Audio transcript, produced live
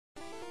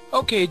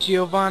Okay,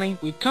 Giovanni,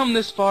 we've come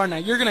this far, now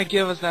you're gonna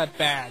give us that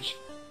badge.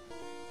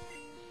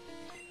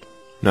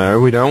 No,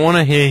 we don't want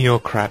to hear your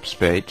crap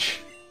speech.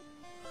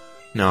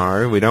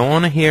 No, we don't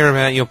want to hear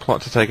about your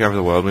plot to take over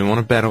the world. We want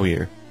to battle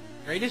you.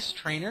 Greatest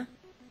trainer?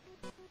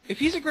 If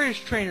he's the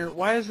greatest trainer,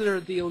 why is there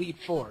the Elite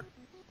Four?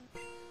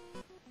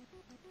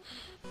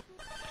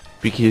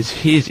 Because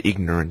he's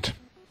ignorant.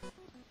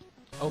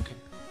 Okay.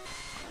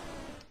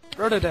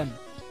 Rotoden.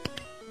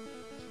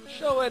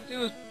 Show it to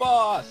his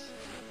boss!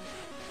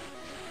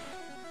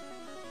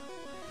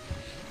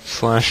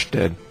 Slash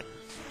dead.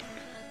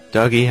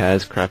 Dougie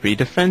has crappy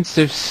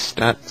defensive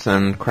stats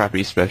and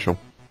crappy special.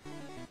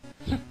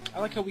 I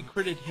like how we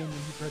critted him when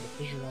he tried to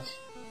fissure us.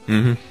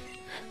 Mm-hmm.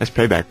 That's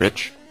payback,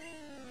 bitch.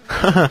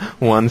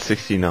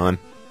 169.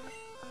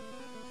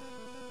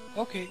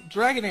 Okay,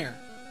 Dragonair.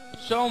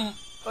 Show him.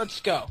 Let's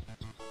go.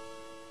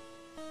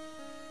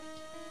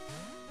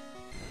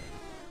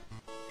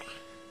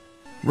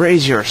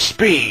 Raise your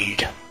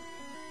speed!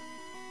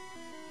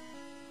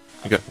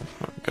 I got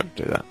to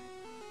do that.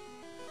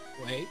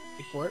 Wait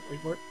for it,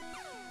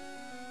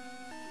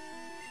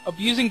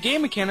 Abusing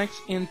game mechanics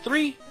in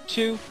 3,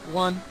 2,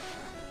 1.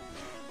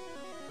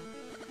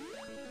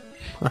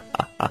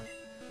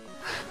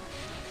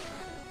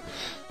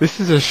 This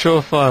is a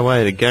surefire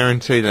way to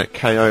guarantee that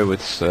KO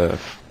with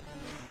Surf.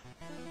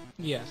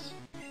 Yes.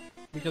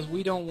 Because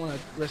we don't want to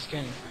risk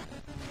anything.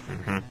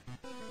 Mm-hmm.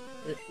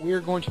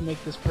 We're going to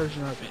make this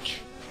Persian our bitch.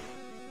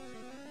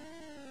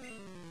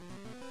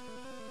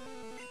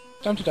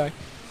 Time to die.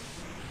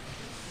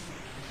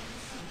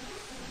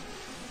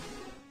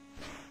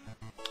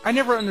 I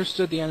never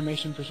understood the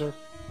animation for Surf.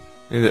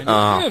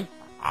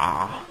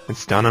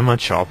 It's done in my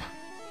chop.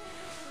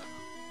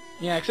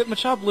 Yeah, except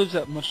Machop lives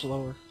at much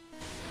lower.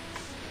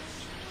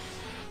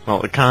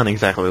 Well, it can't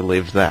exactly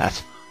live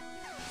that.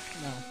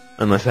 No.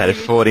 Unless it had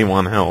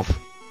 41 health.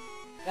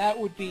 That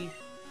would be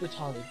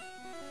retarded.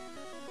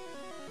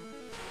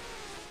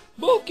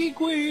 Bulky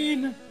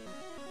Queen!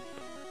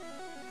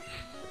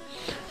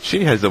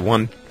 She has a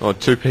 1 or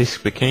 2-piece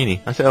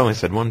bikini. I only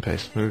said 1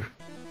 piece. Ooh.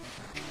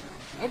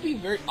 That would be a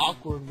very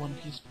awkward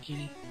one-piece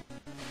bikini.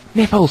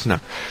 Nipples, no.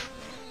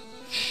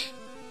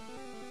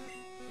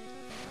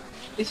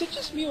 Is it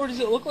just me, or does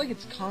it look like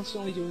it's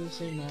constantly doing the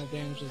same amount of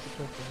damage as the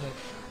critical hit?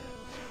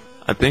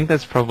 I think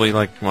that's probably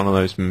like one of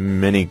those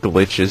many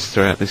glitches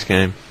throughout this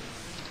game.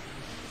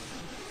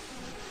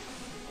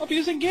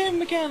 Abusing game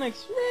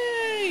mechanics!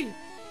 Hooray!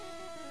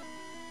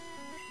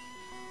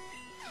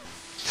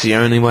 It's the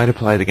only way to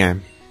play the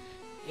game.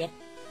 Yep.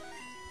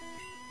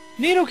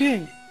 Needle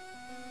King!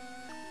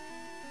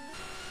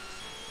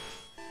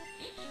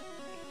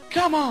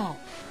 Come on!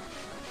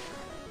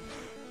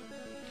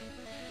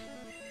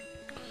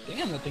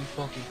 Damn, that thing's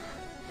bulky.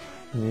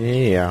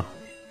 Yeah.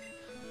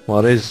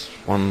 Well, it's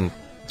one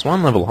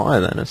level higher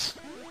than us.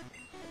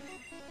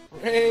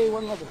 Hooray,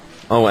 1 level.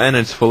 Oh, and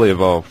it's fully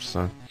evolved,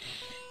 so.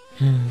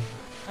 I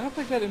don't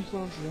think that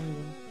influences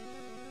anything.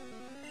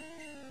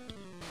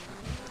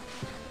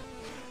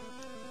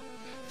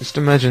 Just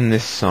imagine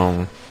this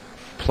song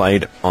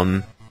played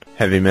on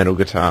heavy metal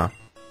guitar.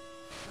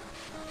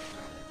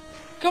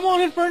 Come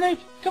on, Infernape!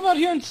 Come out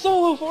here and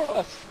solo for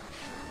us!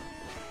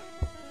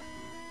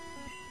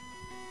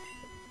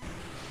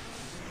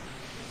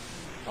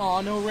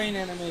 Aw, no rain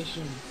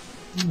animation.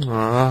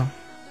 Aww.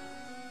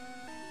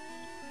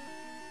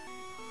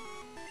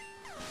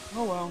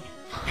 Oh well.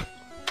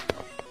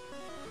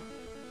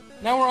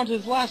 Now we're on to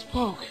his last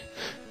poke.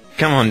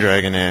 Come on,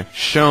 Dragonair.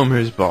 Show him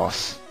who's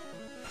boss.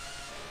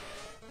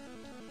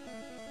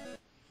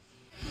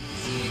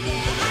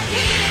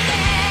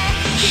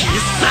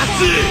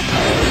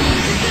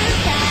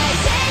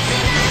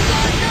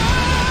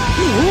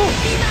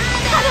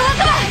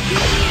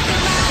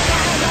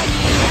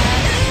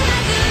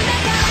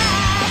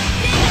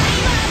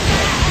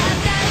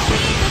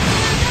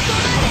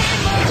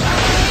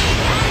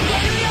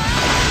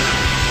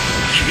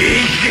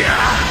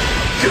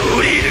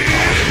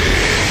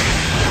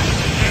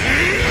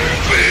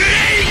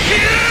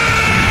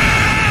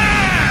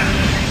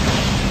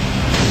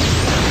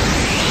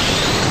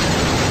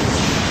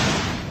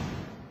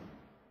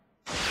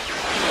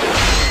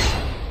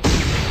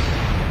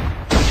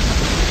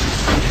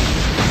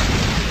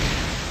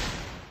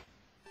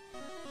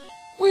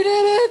 We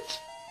did it!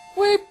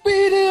 We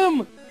beat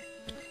him!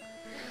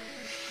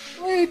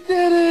 We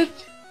did it!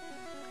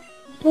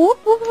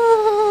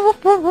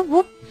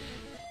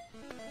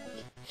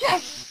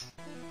 Yes!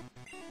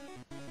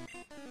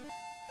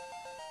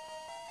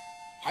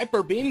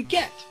 Hyper Beam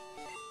get!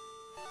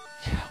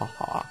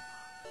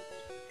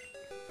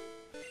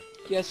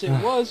 Yes, it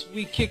was.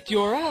 We kicked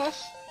your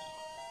ass.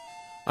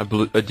 I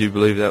do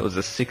believe that was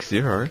a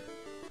 6-0.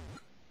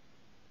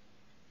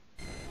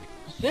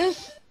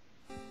 This?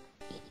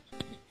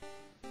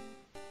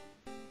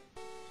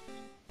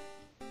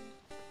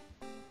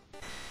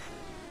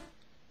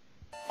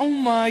 Oh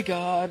my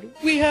god,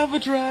 we have a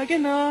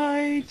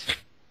Dragonite!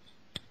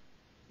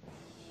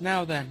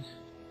 Now then,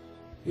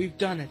 we've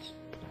done it.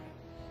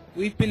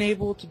 We've been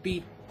able to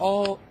beat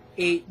all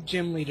 8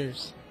 gym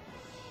leaders.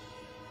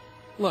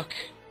 Look,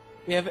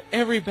 we have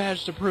every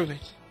badge to prove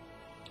it.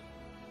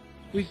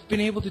 We've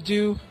been able to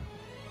do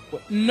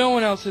what no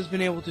one else has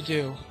been able to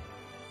do.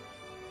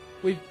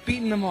 We've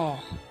beaten them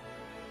all.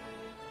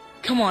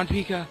 Come on,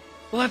 Pika,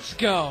 let's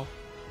go.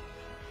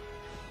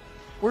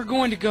 We're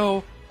going to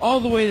go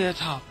all the way to the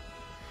top.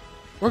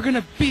 We're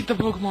gonna beat the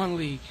Pokemon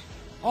League.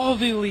 All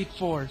the Elite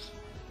Fours.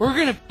 We're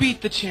gonna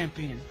beat the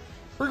champion.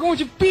 We're going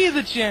to be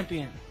the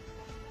champion.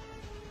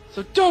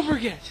 So don't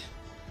forget.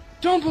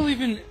 Don't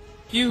believe in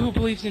you who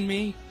believes in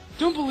me.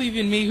 Don't believe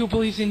in me who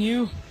believes in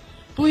you.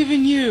 Believe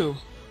in you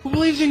who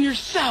believes in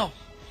yourself.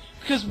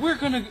 Because we're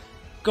gonna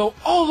go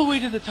all the way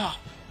to the top.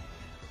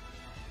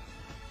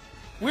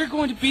 We're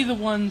going to be the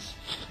ones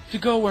to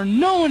go where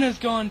no one has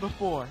gone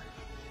before.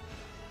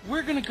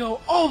 We're gonna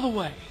go all the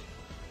way.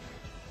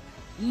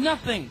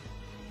 Nothing,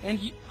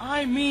 and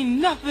I mean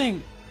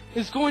nothing,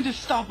 is going to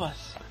stop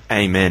us.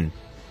 Amen.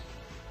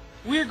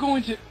 We're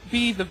going to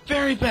be the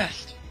very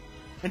best.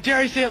 And dare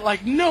I say it,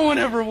 like no one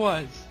ever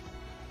was.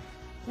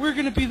 We're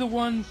going to be the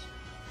ones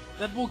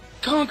that will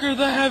conquer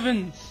the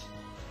heavens.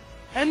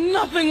 And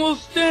nothing will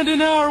stand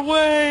in our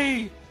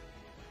way.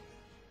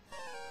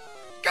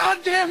 God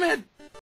damn it!